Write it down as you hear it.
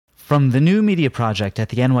From the New Media Project at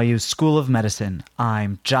the NYU School of Medicine,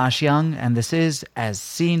 I'm Josh Young, and this is As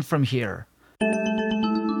Seen From Here.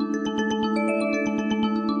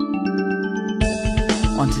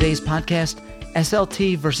 On today's podcast,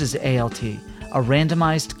 SLT versus ALT, a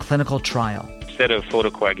randomized clinical trial. Instead of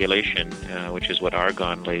photocoagulation, which is what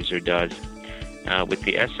argon laser does, with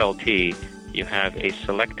the SLT, you have a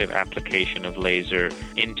selective application of laser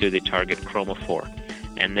into the target chromophore.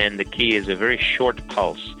 And then the key is a very short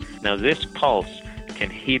pulse. Now, this pulse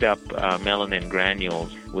can heat up melanin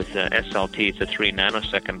granules. With SLT, it's a 3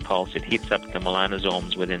 nanosecond pulse. It heats up the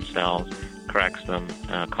melanosomes within cells, cracks them,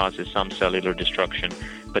 causes some cellular destruction,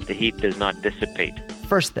 but the heat does not dissipate.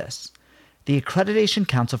 First, this. The Accreditation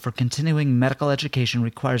Council for Continuing Medical Education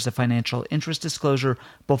requires a financial interest disclosure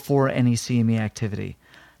before any CME activity.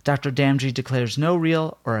 Dr. Damji declares no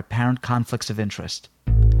real or apparent conflicts of interest.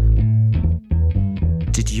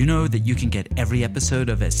 Did you know that you can get every episode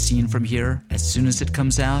of As Seen From Here as soon as it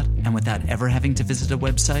comes out and without ever having to visit a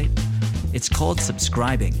website? It's called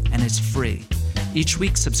subscribing, and it's free. Each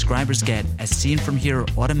week, subscribers get As Seen From Here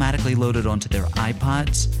automatically loaded onto their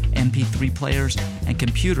iPods, MP3 players, and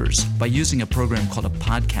computers by using a program called a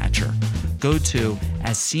podcatcher. Go to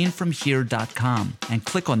asseenfromhere.com and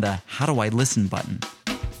click on the How Do I Listen button.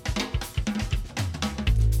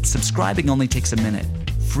 Subscribing only takes a minute.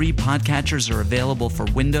 Free podcatchers are available for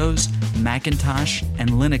Windows, Macintosh,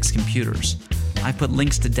 and Linux computers. I put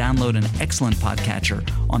links to download an excellent podcatcher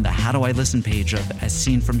on the How Do I Listen page of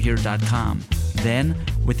asseenfromhere.com. Then,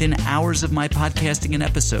 within hours of my podcasting an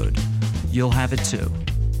episode, you'll have it too.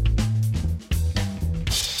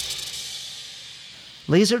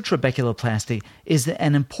 Laser trabeculoplasty is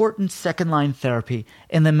an important second-line therapy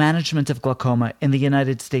in the management of glaucoma in the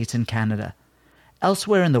United States and Canada.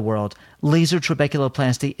 Elsewhere in the world, laser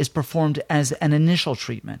trabeculoplasty is performed as an initial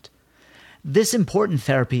treatment. This important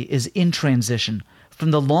therapy is in transition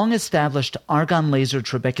from the long-established argon laser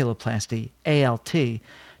trabeculoplasty, ALT,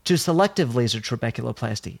 to selective laser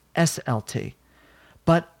trabeculoplasty, SLT.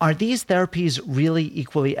 But are these therapies really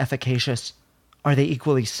equally efficacious? Are they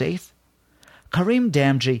equally safe? Karim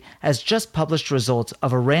Damji has just published results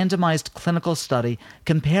of a randomized clinical study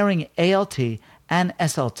comparing ALT and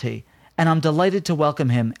SLT, and I'm delighted to welcome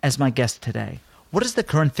him as my guest today. What is the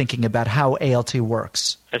current thinking about how ALT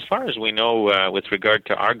works? As far as we know, with regard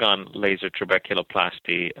to argon laser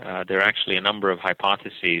trabeculoplasty, there are actually a number of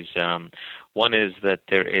hypotheses. One is that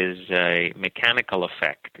there is a mechanical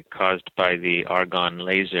effect caused by the argon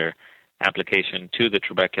laser application to the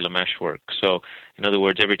trabecular meshwork. So, in other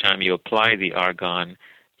words, every time you apply the argon,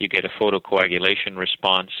 you get a photocoagulation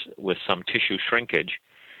response with some tissue shrinkage.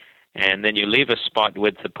 And then you leave a spot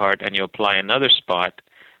width apart and you apply another spot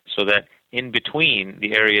so that in between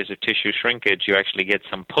the areas of tissue shrinkage, you actually get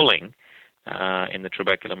some pulling in the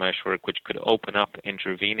trabecular meshwork, which could open up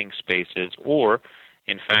intervening spaces, or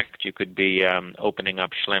in fact, you could be opening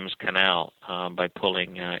up Schlemm's canal by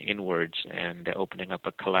pulling inwards and opening up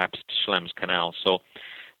a collapsed Schlemm's canal. So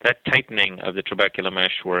that tightening of the trabecular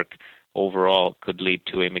meshwork overall could lead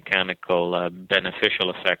to a mechanical beneficial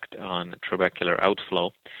effect on trabecular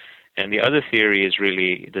outflow. And the other theory is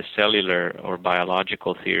really the cellular or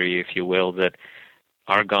biological theory, if you will, that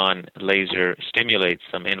argon laser stimulates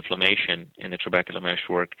some inflammation in the trabecular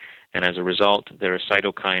meshwork, and as a result, there are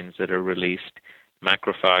cytokines that are released,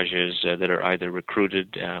 macrophages that are either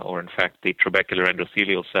recruited or, in fact, the trabecular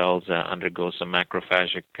endothelial cells undergo some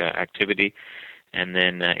macrophagic activity, and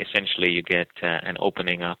then essentially you get an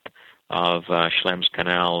opening up of Schlemm's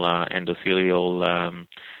canal endothelial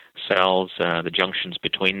cells, the junctions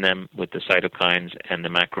between them with the cytokines, and the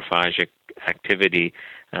macrophagic activity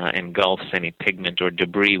engulfs any pigment or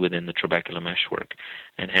debris within the trabecular meshwork,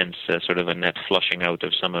 and hence sort of a net flushing out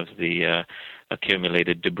of some of the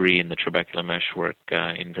accumulated debris in the trabecular meshwork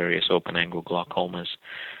in various open-angle glaucomas.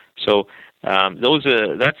 So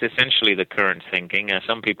that's essentially the current thinking.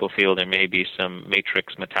 Some people feel there may be some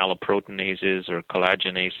matrix metalloproteinases or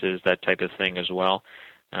collagenases, that type of thing as well,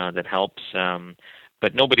 that helps.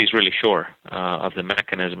 But nobody's really sure of the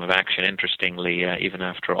mechanism of action, interestingly, even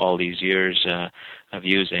after all these years of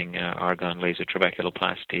using argon laser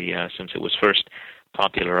trabeculoplasty since it was first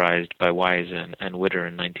popularized by Wise and Witter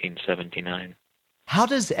in 1979. How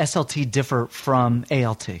does SLT differ from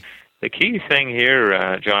ALT? The key thing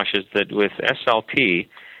here, Josh, is that with SLT,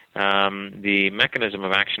 the mechanism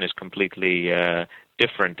of action is completely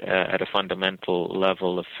different at a fundamental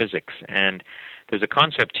level of physics. And there's a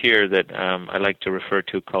concept here that I like to refer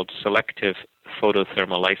to called selective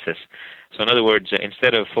photothermolysis. So in other words,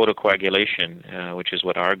 instead of photocoagulation, which is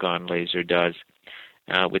what argon laser does,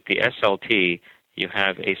 with the SLT, you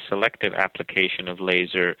have a selective application of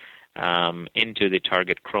laser into the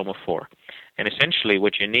target chromophore. And essentially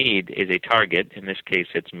what you need is a target. In this case,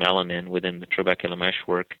 it's melanin within the trabecular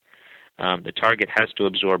meshwork. The target has to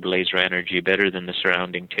absorb laser energy better than the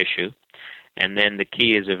surrounding tissue. And then the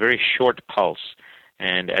key is a very short pulse.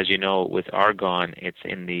 And as you know, with argon, it's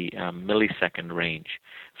in the millisecond range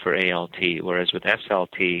for ALT, whereas with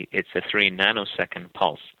SLT, it's a 3 nanosecond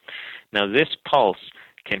pulse. Now, this pulse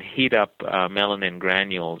can heat up melanin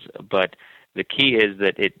granules, but the key is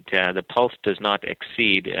that the pulse does not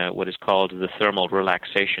exceed what is called the thermal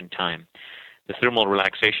relaxation time. The thermal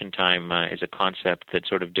relaxation time is a concept that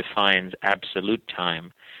sort of defines absolute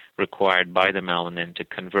time required by the melanin to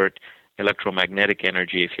convert electromagnetic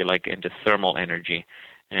energy, if you like, into thermal energy.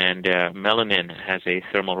 And melanin has a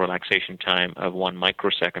thermal relaxation time of 1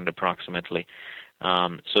 microsecond approximately,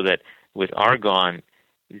 so that with argon,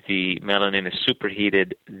 the melanin is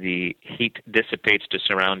superheated, the heat dissipates to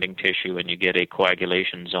surrounding tissue, and you get a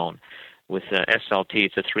coagulation zone. With SLT,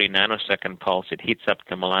 it's a 3 nanosecond pulse. It heats up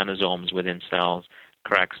the melanosomes within cells,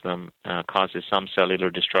 cracks them, causes some cellular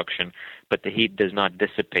destruction, but the heat does not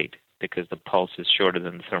dissipate because the pulse is shorter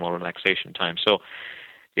than the thermal relaxation time. So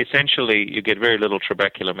essentially, you get very little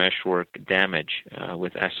trabecular meshwork damage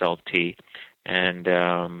with SLT. And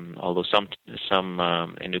although some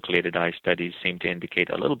enucleated eye studies seem to indicate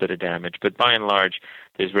a little bit of damage, but by and large,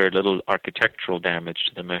 there's very little architectural damage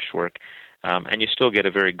to the meshwork, and you still get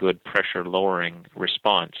a very good pressure-lowering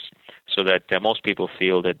response, so that most people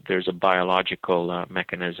feel that there's a biological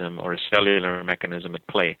mechanism or a cellular mechanism at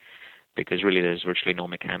play, because really there's virtually no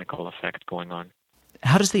mechanical effect going on.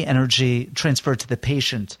 How does the energy transferred to the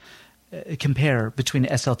patient compare between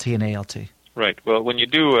SLT and ALT? Right. Well, when you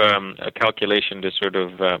do a calculation to sort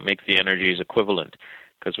of make the energies equivalent,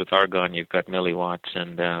 because with argon you've got milliwatts,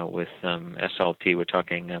 and with SLT we're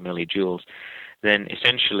talking millijoules, then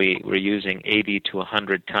essentially we're using 80 to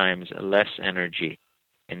 100 times less energy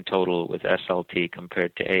in total with SLT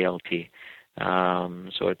compared to ALT.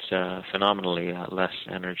 So it's phenomenally less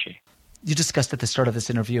energy. You discussed at the start of this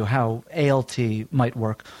interview how ALT might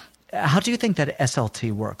work. How do you think that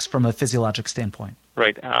SLT works from a physiologic standpoint?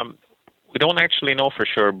 Right. We don't actually know for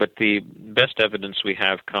sure, but the best evidence we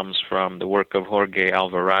have comes from the work of Jorge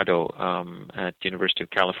Alvarado at the University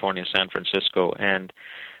of California, San Francisco. And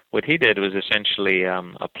what he did was essentially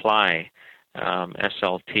apply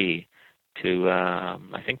SLT to,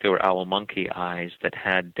 I think they were owl monkey eyes that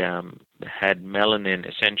had melanin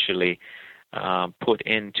essentially put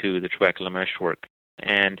into the trabecular meshwork.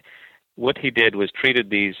 And what he did was treated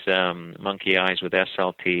these monkey eyes with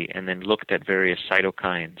SLT and then looked at various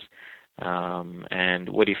cytokines. And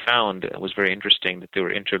what he found was very interesting, that there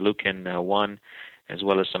were interleukin-1 as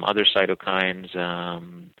well as some other cytokines,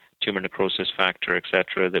 tumor necrosis factor,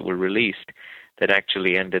 etc., that were released that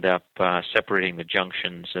actually ended up separating the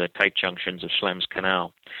junctions, tight junctions of Schlem's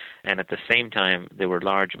canal. And at the same time, there were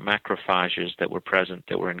large macrophages that were present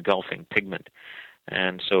that were engulfing pigment.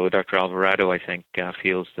 And so Dr. Alvarado, I think,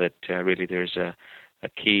 feels that really there's a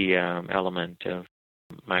key element of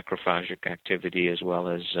macrophagic activity as well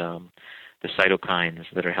as the cytokines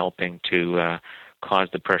that are helping to cause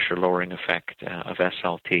the pressure-lowering effect of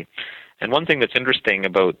SLT. And one thing that's interesting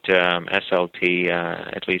about SLT,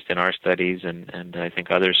 at least in our studies, and I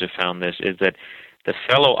think others have found this, is that the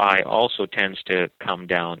fellow eye also tends to come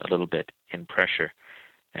down a little bit in pressure.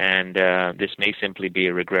 And this may simply be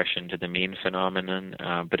a regression to the mean phenomenon,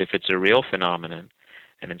 but if it's a real phenomenon,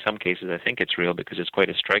 and in some cases I think it's real because it's quite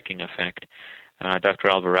a striking effect, Dr.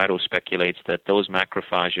 Alvarado speculates that those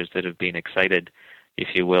macrophages that have been excited, if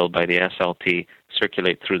you will, by the SLT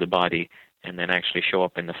circulate through the body and then actually show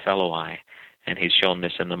up in the fellow eye. And he's shown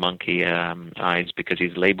this in the monkey eyes because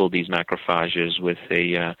he's labeled these macrophages with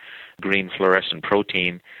a green fluorescent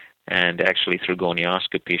protein, and actually through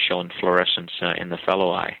gonioscopy shown fluorescence in the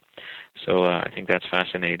fellow eye. So I think that's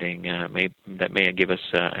fascinating. That may give us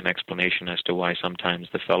an explanation as to why sometimes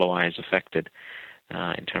the fellow eye is affected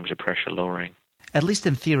in terms of pressure lowering. At least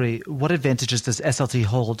in theory, what advantages does SLT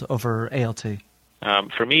hold over ALT?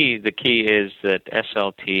 For me, the key is that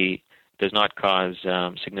SLT does not cause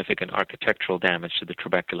significant architectural damage to the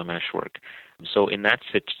trabecular meshwork. So in that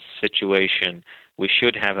situation, we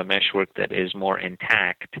should have a meshwork that is more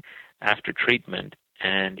intact after treatment,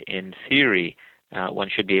 and in theory, one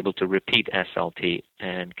should be able to repeat SLT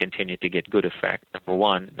and continue to get good effect, number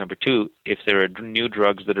one. Number two, if there are new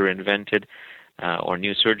drugs that are invented or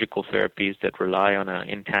new surgical therapies that rely on an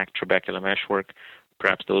intact trabecular meshwork,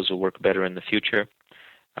 perhaps those will work better in the future.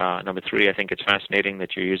 Number three, I think it's fascinating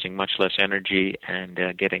that you're using much less energy and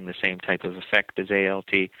getting the same type of effect as ALT.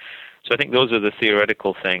 So I think those are the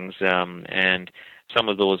theoretical things, and some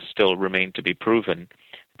of those still remain to be proven.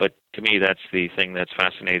 But to me, that's the thing that's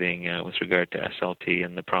fascinating with regard to SLT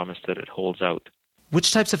and the promise that it holds out.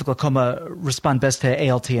 Which types of glaucoma respond best to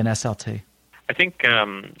ALT and SLT? I think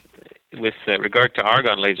with regard to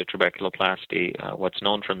argon laser trabeculoplasty, what's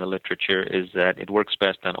known from the literature is that it works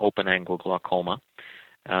best on open-angle glaucoma,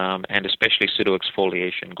 and especially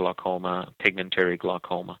pseudoexfoliation glaucoma, pigmentary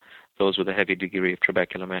glaucoma, those with a heavy degree of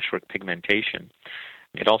trabecular meshwork pigmentation.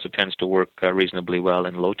 It also tends to work reasonably well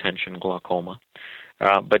in low-tension glaucoma.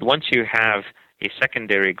 But once you have a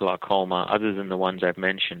secondary glaucoma, other than the ones I've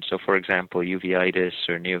mentioned, so for example, uveitis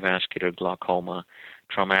or neovascular glaucoma,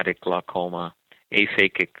 traumatic glaucoma,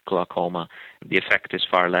 aphakic glaucoma, the effect is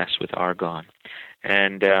far less with argon.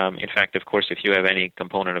 And in fact, of course, if you have any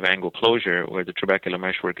component of angle closure where the trabecular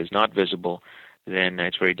meshwork is not visible, then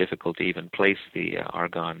it's very difficult to even place the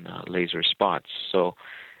argon laser spots. So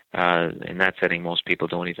in that setting, most people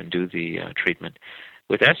don't even do the treatment.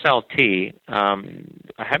 With SLT,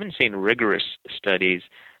 I haven't seen rigorous studies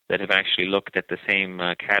that have actually looked at the same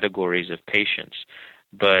categories of patients.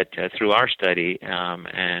 But through our study,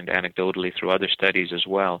 and anecdotally through other studies as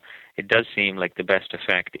well, it does seem like the best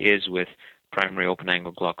effect is with primary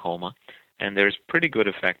open-angle glaucoma. And there's pretty good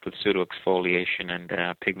effect with pseudoexfoliation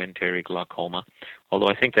and pigmentary glaucoma. Although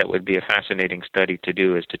I think that would be a fascinating study to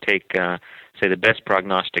do, is to take, say, the best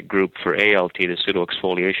prognostic group for ALT, the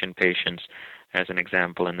pseudoexfoliation patients, as an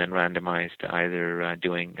example, and then randomized to either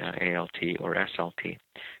doing ALT or SLT,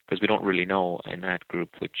 because we don't really know in that group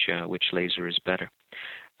which laser is better.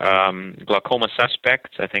 Glaucoma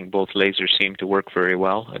suspects, I think both lasers seem to work very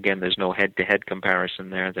well. Again, there's no head-to-head comparison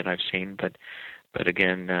there that I've seen, but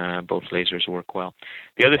again, both lasers work well.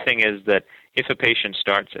 The other thing is that if a patient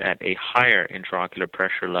starts at a higher intraocular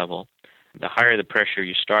pressure level, the higher the pressure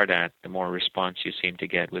you start at, the more response you seem to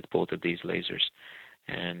get with both of these lasers.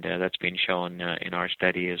 And that's been shown in our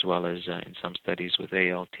study as well as in some studies with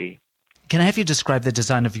ALT. Can I have you describe the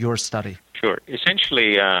design of your study? Sure.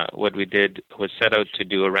 Essentially, what we did was set out to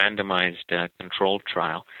do a randomized controlled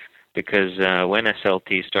trial, because when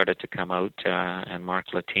SLT started to come out and Mark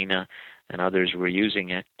Latina and others were using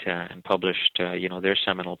it and published their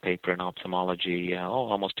seminal paper in ophthalmology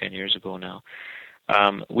almost 10 years ago now,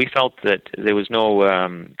 we felt that there was no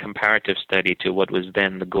comparative study to what was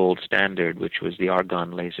then the gold standard, which was the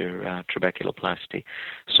argon laser trabeculoplasty.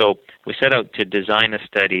 So we set out to design a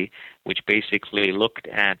study which basically looked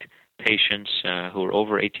at patients who were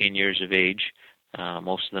over 18 years of age.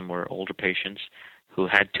 Most of them were older patients who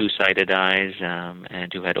had two-sided eyes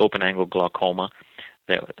and who had open-angle glaucoma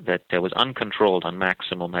that was uncontrolled on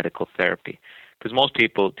maximal medical therapy, because most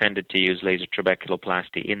people tended to use laser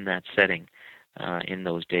trabeculoplasty in that setting. In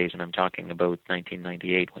those days, and I'm talking about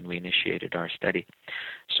 1998 when we initiated our study.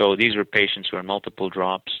 So these were patients who had multiple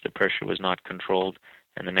drops, the pressure was not controlled,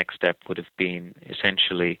 and the next step would have been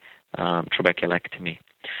essentially trabeculectomy.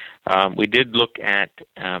 We did look at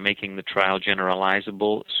making the trial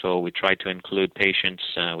generalizable, so we tried to include patients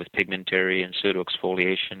with pigmentary and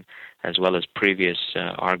pseudoexfoliation, as well as previous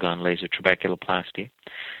argon laser trabeculoplasty.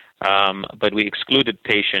 But we excluded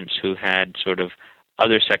patients who had sort of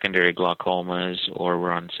other secondary glaucomas or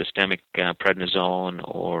were on systemic prednisone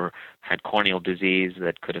or had corneal disease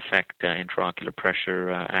that could affect intraocular pressure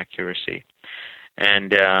accuracy.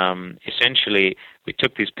 And essentially, we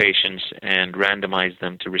took these patients and randomized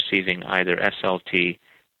them to receiving either SLT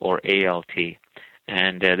or ALT.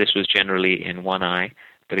 And this was generally in one eye,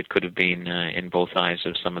 but it could have been in both eyes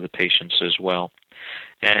of some of the patients as well.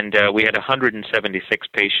 And we had 176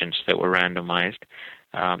 patients that were randomized.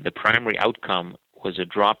 The primary outcome was a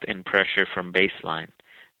drop in pressure from baseline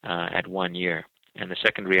at 1 year. And the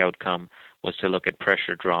secondary outcome was to look at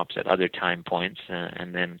pressure drops at other time points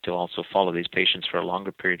and then to also follow these patients for a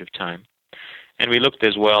longer period of time. And we looked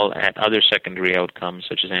as well at other secondary outcomes,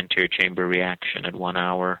 such as anterior chamber reaction at 1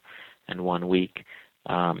 hour and 1 week,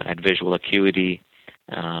 at visual acuity,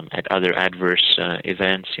 at other adverse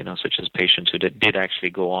events, such as patients who did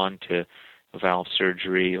actually go on to valve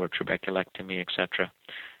surgery or trabeculectomy, etc.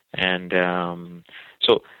 And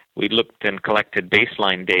so we looked and collected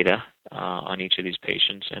baseline data on each of these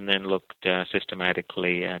patients and then looked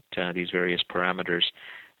systematically at these various parameters.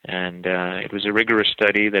 And it was a rigorous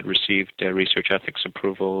study that received research ethics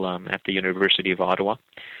approval at the University of Ottawa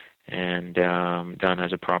and done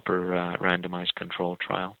as a proper randomized control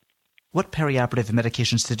trial. What perioperative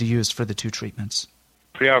medications did you use for the two treatments?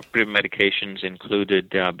 Preoperative medications included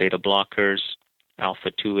beta blockers,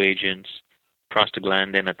 alpha-2 agents,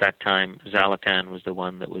 prostaglandin. At that time, Xalatan was the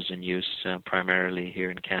one that was in use primarily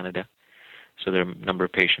here in Canada. So there are a number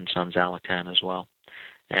of patients on Xalatan as well.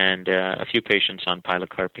 And a few patients on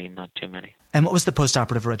pilocarpine, not too many. And what was the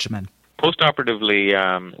postoperative regimen?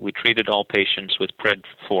 Postoperatively, we treated all patients with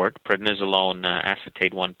prednisolone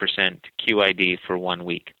acetate 1% QID for 1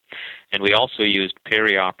 week. And we also used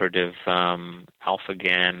perioperative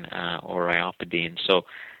alpha-GAN or iopidine. So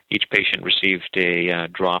each patient received a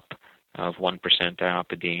drop of 1%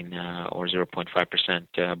 iopidine or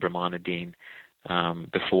 0.5% brimonidine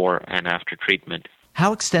before and after treatment.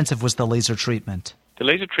 How extensive was the laser treatment? The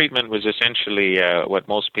laser treatment was essentially what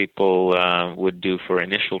most people would do for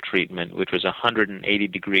initial treatment, which was 180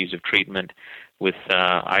 degrees of treatment with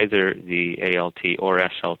either the ALT or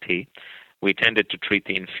SLT. We tended to treat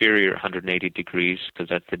the inferior 180 degrees because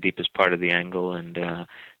that's the deepest part of the angle and,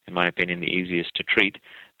 in my opinion, the easiest to treat.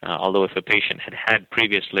 Although if a patient had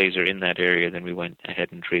previous laser in that area, then we went ahead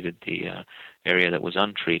and treated the area that was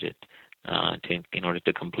untreated in order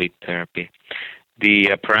to complete therapy.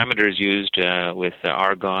 The parameters used with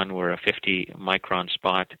argon were a 50 micron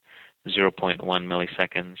spot, 0.1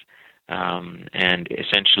 milliseconds, and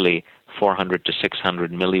essentially 400 to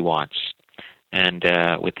 600 milliwatts. And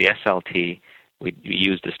with the SLT, we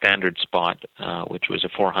used the standard spot, which was a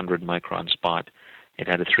 400 micron spot. It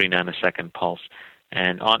had a 3 nanosecond pulse.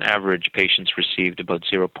 And on average, patients received about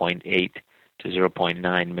 0.8 to 0.9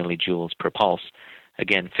 millijoules per pulse.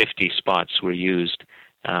 Again, 50 spots were used,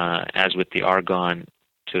 as with the argon,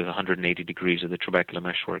 to 180 degrees of the trabecular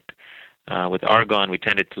meshwork. With argon, we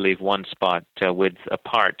tended to leave one spot width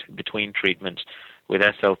apart between treatments. With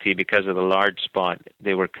SLT, because of the large spot,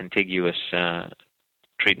 they were contiguous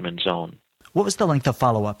treatment zone. What was the length of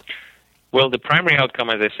follow-up? Well, the primary outcome,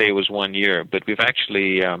 as I say, was 1 year, but we've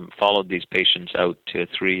actually followed these patients out to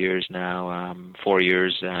 3 years now, 4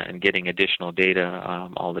 years, and getting additional data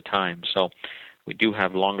all the time. So we do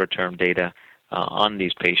have longer-term data on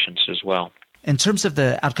these patients as well. In terms of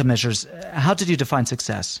the outcome measures, how did you define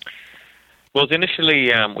success? Well,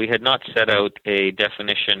 initially, we had not set out a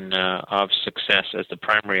definition of success as the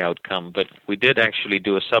primary outcome, but we did actually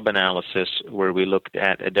do a sub-analysis where we looked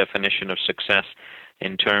at a definition of success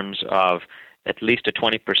in terms of at least a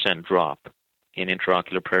 20% drop in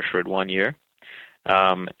intraocular pressure at 1 year,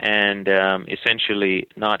 and essentially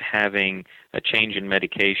not having a change in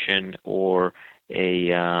medication or a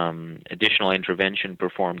additional intervention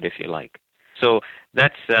performed, if you like. So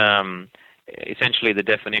that's essentially the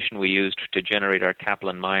definition we used to generate our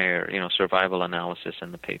Kaplan-Meier, survival analysis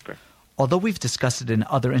in the paper. Although we've discussed it in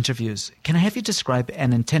other interviews, can I have you describe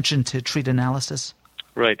an intention to treat analysis?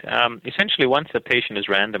 Right. Essentially, once a patient is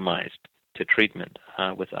randomized to treatment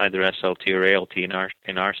with either SLT or ALT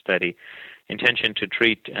in our study, intention to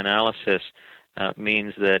treat analysis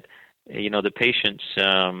means that the patients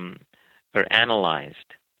are analyzed.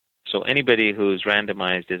 So anybody who's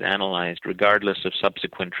randomized is analyzed regardless of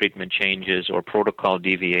subsequent treatment changes or protocol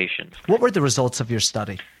deviations. What were the results of your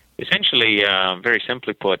study? Essentially, very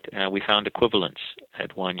simply put, we found equivalence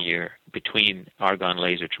at 1 year between argon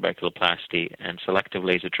laser trabeculoplasty and selective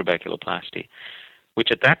laser trabeculoplasty, which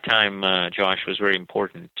at that time, Josh, was very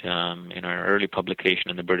important in our early publication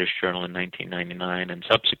in the British Journal in 1999 and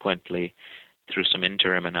subsequently through some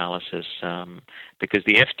interim analysis because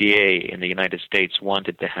the FDA in the United States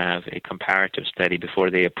wanted to have a comparative study before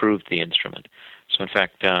they approved the instrument. So in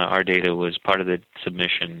fact, our data was part of the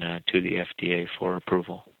submission to the FDA for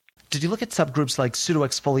approval. Did you look at subgroups like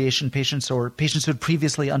pseudoexfoliation patients or patients who had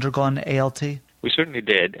previously undergone ALT? We certainly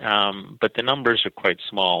did, but the numbers are quite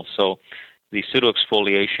small. So the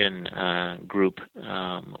pseudoexfoliation group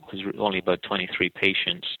was only about 23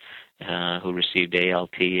 patients who received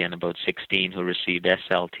ALT and about 16 who received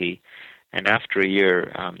SLT. And after a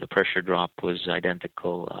year, the pressure drop was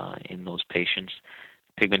identical in those patients.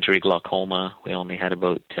 Pigmentary glaucoma, we only had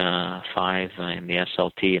about 5 in the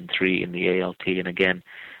SLT and 3 in the ALT. And again,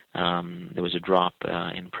 there was a drop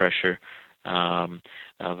in pressure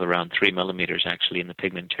of around 3 millimeters actually in the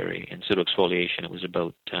pigmentary. In pseudoexfoliation, it was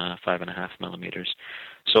about 5.5 millimeters.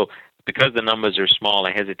 So because the numbers are small,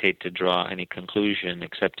 I hesitate to draw any conclusion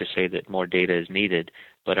except to say that more data is needed,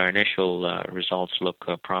 but our initial results look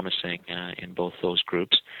promising in both those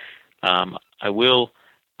groups. I will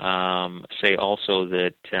say also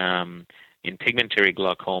that in pigmentary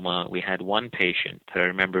glaucoma, we had one patient that I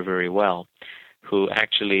remember very well who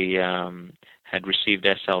actually had received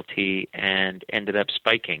SLT and ended up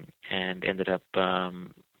spiking and ended up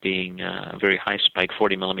being a very high spike,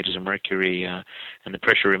 40 millimeters of mercury, and the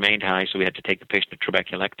pressure remained high, so we had to take the patient to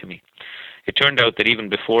trabeculectomy. It turned out that even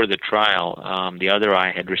before the trial, the other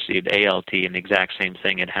eye had received ALT and the exact same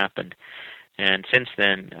thing had happened. And since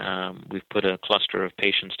then, we've put a cluster of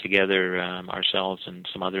patients together, ourselves and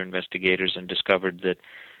some other investigators, and discovered that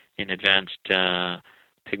in advanced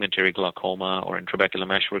pigmentary glaucoma or in trabecular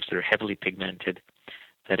meshworks that are heavily pigmented,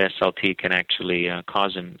 that SLT can actually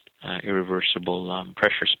cause an irreversible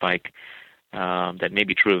pressure spike. That may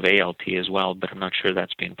be true of ALT as well, but I'm not sure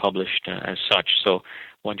that's been published as such. So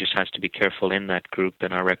one just has to be careful in that group,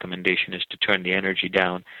 and our recommendation is to turn the energy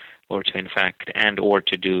down, or to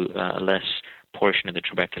to do less portion of the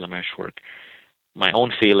trabecular meshwork. My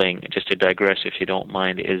own feeling, just to digress if you don't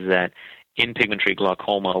mind, is that in pigmentary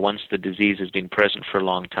glaucoma, once the disease has been present for a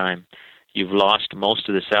long time, you've lost most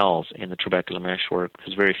of the cells in the trabecular meshwork.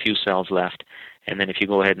 There's very few cells left. And then if you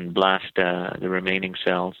go ahead and blast the remaining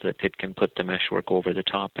cells, that it can put the meshwork over the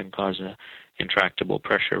top and cause an intractable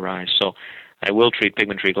pressure rise. So I will treat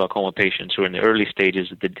pigmentary glaucoma patients who are in the early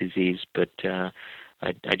stages of the disease, but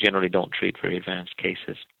I generally don't treat very advanced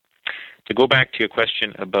cases. To go back to your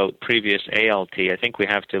question about previous ALT, I think we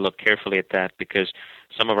have to look carefully at that, because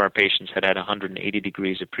some of our patients had 180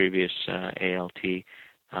 degrees of previous ALT.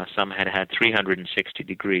 Some had 360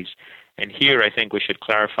 degrees. And here I think we should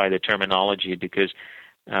clarify the terminology, because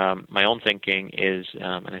my own thinking is,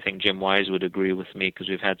 and I think Jim Wise would agree with me because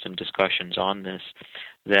we've had some discussions on this,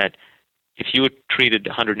 that if you were treated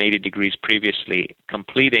 180 degrees previously,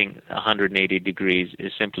 completing 180 degrees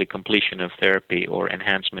is simply completion of therapy, or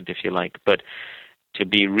enhancement if you like. But to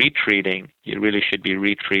be retreating, you really should be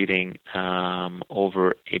retreating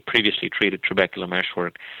over a previously treated trabecular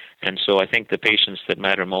meshwork. And so I think the patients that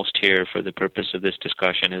matter most here for the purpose of this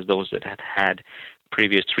discussion is those that had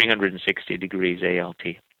previous 360 degrees ALT.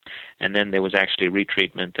 And then there was actually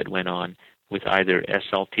retreatment that went on with either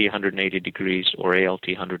SLT 180 degrees or ALT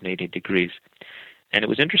 180 degrees. And it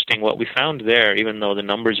was interesting what we found there, even though the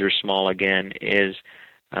numbers are small again, is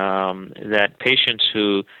that patients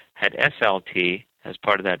who had SLT as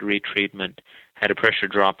part of that retreatment had a pressure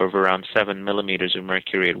drop of around 7 millimeters of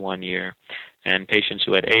mercury at 1 year. And patients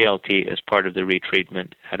who had ALT as part of the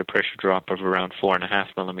retreatment had a pressure drop of around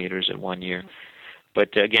 4.5 millimeters at 1 year.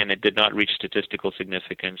 But again, it did not reach statistical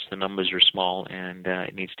significance. The numbers are small, and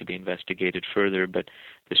it needs to be investigated further. But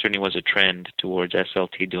there certainly was a trend towards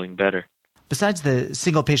SLT doing better. Besides the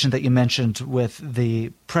single patient that you mentioned with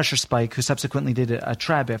the pressure spike who subsequently did a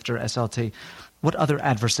TRAB after SLT, what other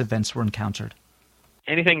adverse events were encountered?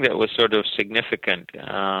 Anything that was sort of significant,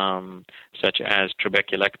 such as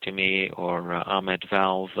trabeculectomy or Ahmed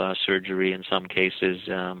valve surgery in some cases,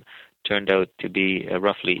 turned out to be a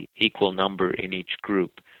roughly equal number in each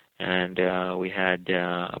group. And we had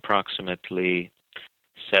approximately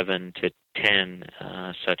 7 to 10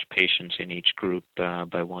 such patients in each group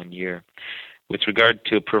by 1 year. With regard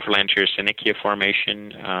to peripheral anterior synechia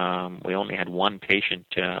formation, we only had one patient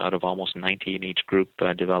out of almost 90 in each group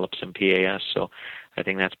develop some PAS, so I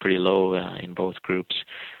think that's pretty low in both groups.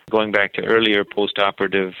 Going back to earlier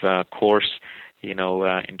postoperative course,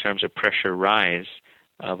 in terms of pressure rise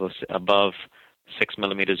of above 6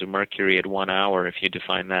 millimeters of mercury at 1 hour, if you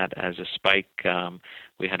define that as a spike,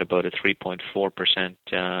 we had about a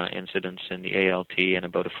 3.4% incidence in the ALT and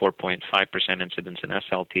about a 4.5% incidence in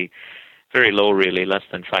SLT. Very low, really, less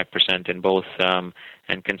than 5% in both,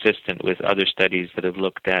 and consistent with other studies that have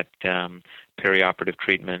looked at perioperative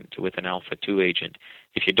treatment with an alpha-2 agent.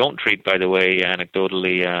 If you don't treat, by the way,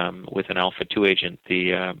 anecdotally, with an alpha-2 agent,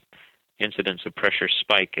 the incidence of pressure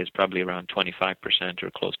spike is probably around 25%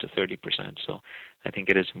 or close to 30%. So I think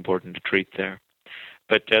it is important to treat there.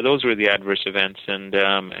 But those were the adverse events, and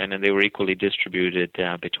they were equally distributed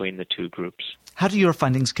between the two groups. How do your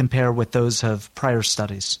findings compare with those of prior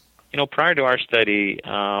studies? Prior to our study,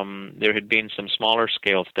 there had been some smaller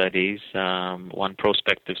scale studies. One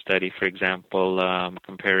prospective study, for example,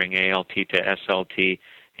 comparing ALT to SLT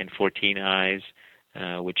in 14 eyes,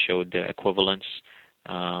 which showed equivalence.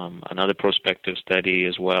 Another prospective study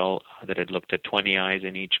as well that had looked at 20 eyes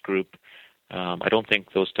in each group. I don't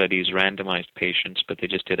think those studies randomized patients, but they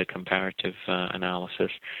just did a comparative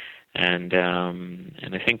analysis. And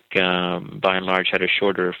I think by and large had a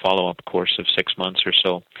shorter follow-up course of 6 months or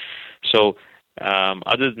so. So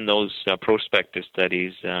other than those prospective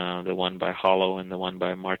studies, the one by Hollow and the one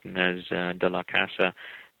by Martinez de la Casa,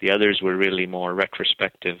 the others were really more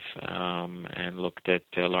retrospective and looked at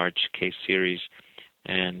a large case series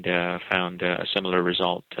and found a similar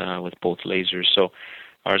result with both lasers. So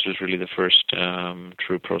ours was really the first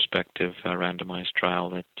true prospective randomized trial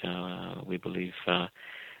that we believe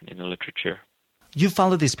in the literature. You've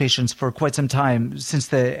followed these patients for quite some time since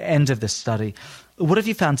the end of the study. What have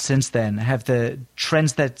you found since then? Have the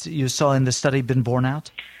trends that you saw in the study been borne out?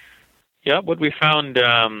 Yeah, what we found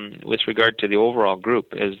with regard to the overall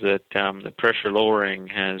group is that the pressure lowering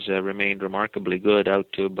has remained remarkably good out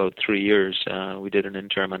to about 3 years. We did an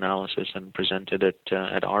interim analysis and presented it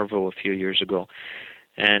at ARVO a few years ago.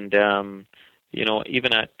 And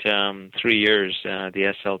Even at 3 years,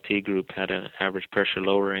 the SLT group had an average pressure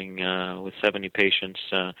lowering with 70 patients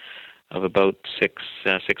of about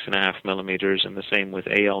 6.5 millimeters, and the same with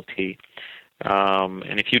ALT.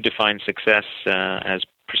 And if you define success as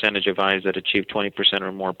percentage of eyes that achieve 20%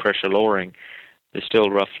 or more pressure lowering, there's still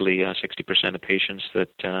roughly 60% of patients that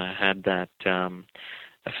had that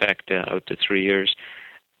effect out to 3 years.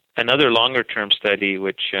 Another longer-term study,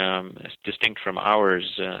 which is distinct from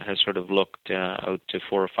ours, has sort of looked out to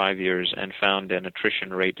 4 or 5 years and found an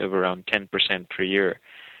attrition rate of around 10% per year,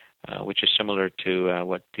 which is similar to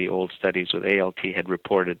what the old studies with ALT had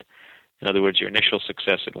reported. In other words, your initial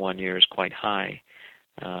success at 1 year is quite high,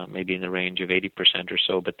 maybe in the range of 80% or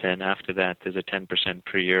so, but then after that there's a 10%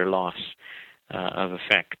 per year loss of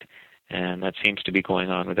effect. And that seems to be going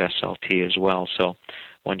on with SLT as well, so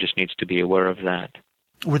one just needs to be aware of that.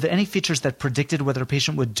 Were there any features that predicted whether a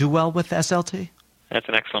patient would do well with SLT? That's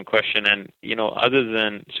an excellent question. And, other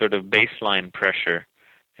than sort of baseline pressure,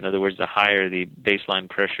 in other words, the higher the baseline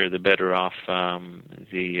pressure, the better off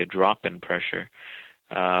the drop in pressure,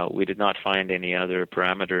 we did not find any other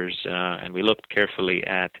parameters. And we looked carefully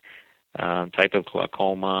at type of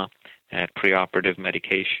glaucoma, at preoperative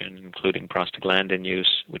medication, including prostaglandin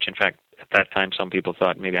use, which in fact at that time some people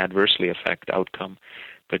thought maybe adversely affect outcome,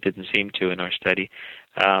 but didn't seem to in our study.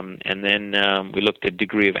 And then we looked at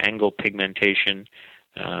degree of angle pigmentation,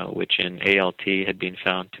 which in ALT had been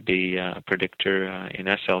found to be a predictor in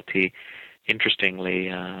SLT. Interestingly,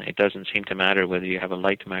 it doesn't seem to matter whether you have a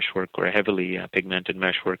light meshwork or a heavily pigmented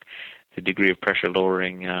meshwork. The degree of pressure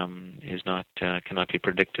lowering cannot be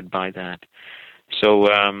predicted by that.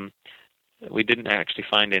 So we didn't actually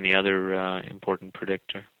find any other important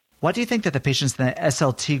predictor. Why do you think that the patients in the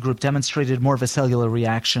SLT group demonstrated more of a cellular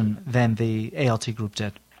reaction than the ALT group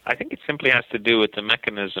did? I think it simply has to do with the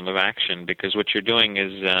mechanism of action, because what you're doing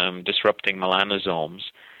is disrupting melanosomes,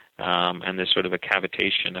 and there's sort of a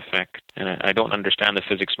cavitation effect. And I don't understand the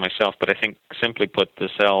physics myself, but I think simply put,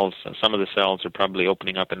 some of the cells are probably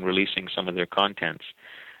opening up and releasing some of their contents.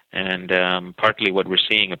 And partly what we're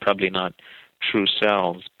seeing are probably not true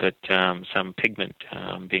cells, but some pigment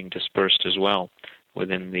being dispersed as well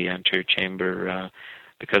within the anterior chamber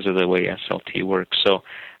because of the way SLT works. So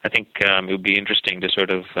I think it would be interesting to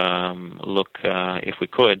sort of look, if we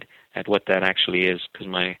could, at what that actually is, because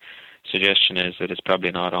my suggestion is that it's probably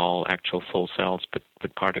not all actual full cells,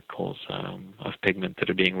 but particles of pigment that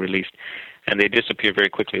are being released. And they disappear very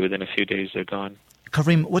quickly. Within a few days, they're gone.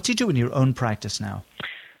 Karim, what do you do in your own practice now?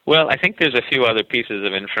 Well, I think there's a few other pieces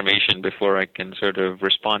of information before I can sort of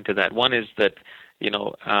respond to that. One is that,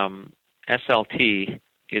 SLT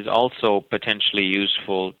is also potentially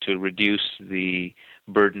useful to reduce the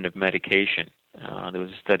burden of medication. There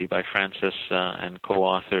was a study by Francis and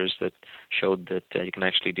co-authors that showed that you can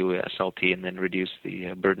actually do SLT and then reduce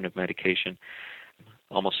the burden of medication,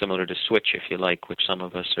 almost similar to switch, if you like, which some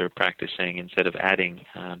of us are practicing instead of adding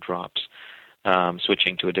drops,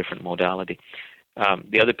 switching to a different modality.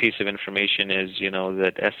 The other piece of information is,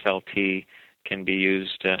 that SLT can be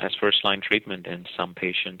used as first-line treatment in some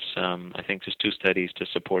patients. I think there's 2 studies to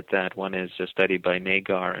support that. One is a study by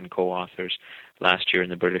Nagar and co-authors last year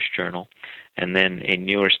in the British Journal, and then a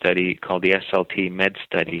newer study called the SLT Med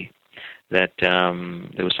Study that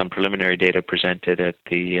there was some preliminary data presented at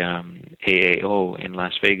the AAO in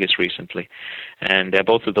Las Vegas recently. And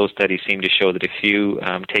both of those studies seem to show that if you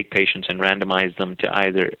take patients and randomize them to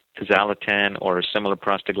either Xalatan or a similar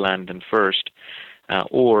prostaglandin first,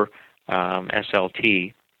 or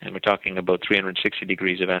SLT, and we're talking about 360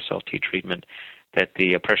 degrees of SLT treatment, that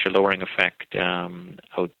the pressure lowering effect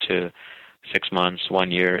out to 6 months,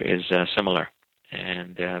 1 year is similar,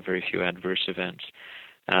 and very few adverse events.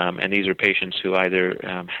 And these are patients who either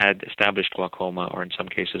had established glaucoma or in some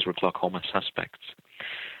cases were glaucoma suspects.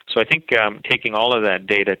 So I think taking all of that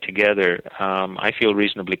data together, I feel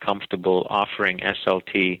reasonably comfortable offering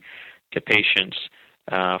SLT to patients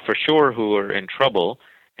for sure who are in trouble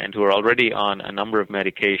and who are already on a number of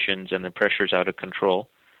medications and the pressure's out of control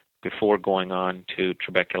before going on to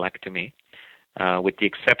trabeculectomy, with the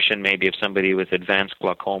exception maybe of somebody with advanced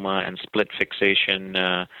glaucoma and split fixation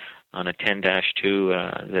on a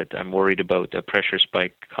 10-2 that I'm worried about a pressure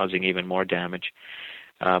spike causing even more damage.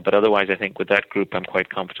 But otherwise, I think with that group, I'm quite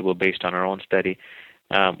comfortable based on our own study.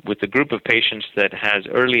 With the group of patients that has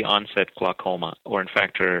early onset glaucoma, or in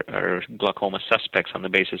fact are glaucoma suspects on the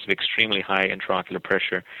basis of extremely high intraocular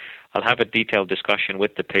pressure, I'll have a detailed discussion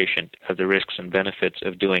with the patient of the risks and benefits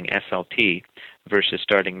of doing SLT versus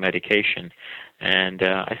starting medication. And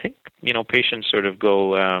I think, patients sort of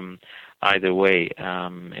go either way.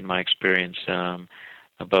 In my experience,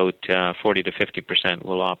 about 40 to 50%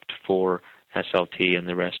 will opt for SLT and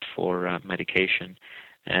the rest for medication.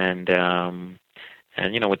 And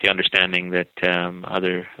with the understanding that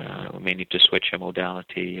we may need to switch a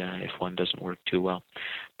modality if one doesn't work too well.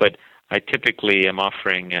 But I typically am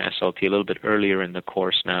offering SLT a little bit earlier in the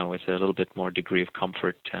course now with a little bit more degree of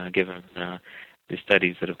comfort given the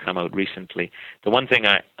studies that have come out recently. The one thing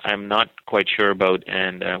I'm not quite sure about,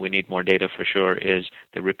 and we need more data for sure, is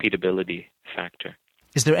the repeatability factor.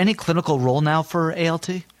 Is there any clinical role now for ALT?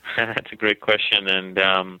 That's a great question, and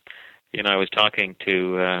I was talking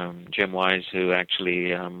to Jim Wise, who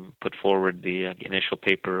actually put forward the initial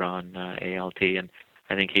paper on ALT, and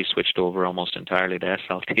I think he switched over almost entirely to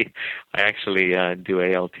SLT. I actually do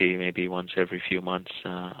ALT maybe once every few months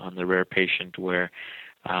on the rare patient where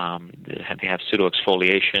they have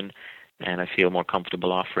pseudoexfoliation, and I feel more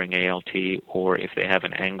comfortable offering ALT, or if they have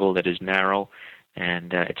an angle that is narrow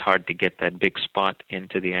and it's hard to get that big spot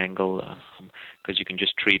into the angle because you can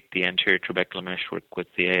just treat the anterior trabecular meshwork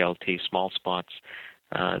with the ALT small spots.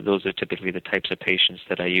 Those are typically the types of patients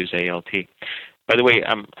that I use ALT. By the way,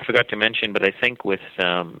 I forgot to mention, but I think with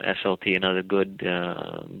SLT, another good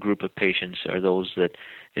group of patients are those that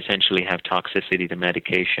essentially have toxicity to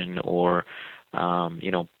medication or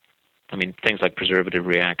things like preservative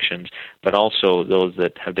reactions, but also those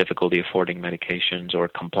that have difficulty affording medications or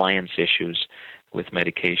compliance issues with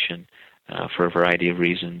medication for a variety of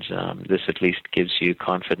reasons. This at least gives you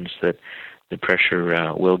confidence that the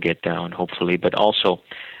pressure will get down, hopefully. But also,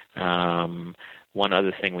 one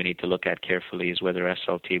other thing we need to look at carefully is whether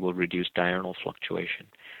SLT will reduce diurnal fluctuation.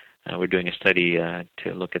 We're doing a study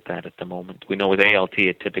to look at that at the moment. We know with ALT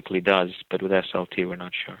it typically does, but with SLT we're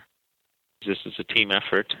not sure. This is a team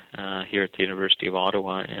effort here at the University of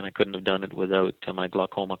Ottawa, and I couldn't have done it without my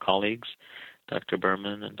glaucoma colleagues, Dr.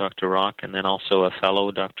 Berman and Dr. Rock, and then also a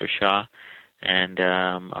fellow, Dr. Shah, and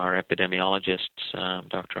our epidemiologists,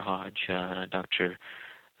 Dr. Hodge, Dr.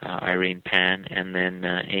 Irene Pan, and then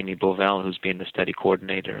Amy Bovell, who's been the study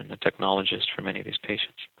coordinator and the technologist for many of these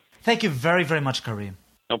patients. Thank you very, very much, Karim.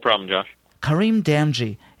 No problem, Josh. Karim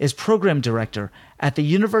Damji is Program Director at the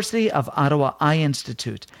University of Ottawa Eye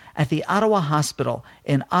Institute at the Ottawa Hospital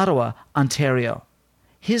in Ottawa, Ontario.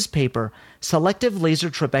 His paper, Selective Laser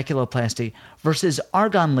Trabeculoplasty versus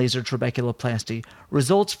Argon Laser Trabeculoplasty,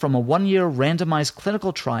 Results from a 1-Year Randomized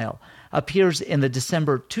Clinical Trial, appears in the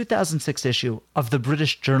December 2006 issue of the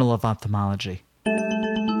British Journal of Ophthalmology.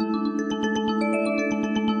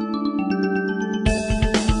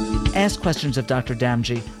 Ask questions of Dr.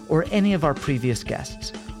 Damji or any of our previous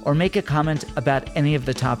guests, or make a comment about any of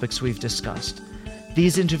the topics we've discussed.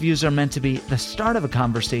 These interviews are meant to be the start of a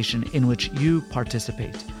conversation in which you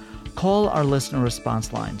participate. Call our listener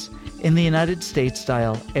response lines. In the United States,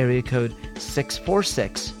 dial area code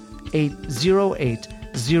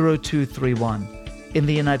 646-808-0231. In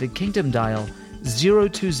the United Kingdom, dial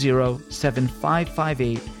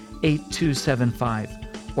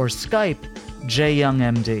 020-7558-8275 or Skype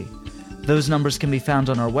JYoungMD. Those numbers can be found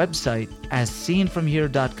on our website,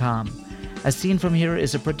 asseenfromhere.com. As Seen From Here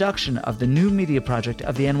is a production of the new media project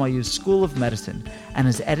of the NYU School of Medicine and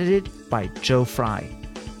is edited by Joe Fry.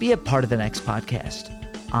 Be a part of the next podcast.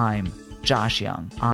 I'm Josh Young.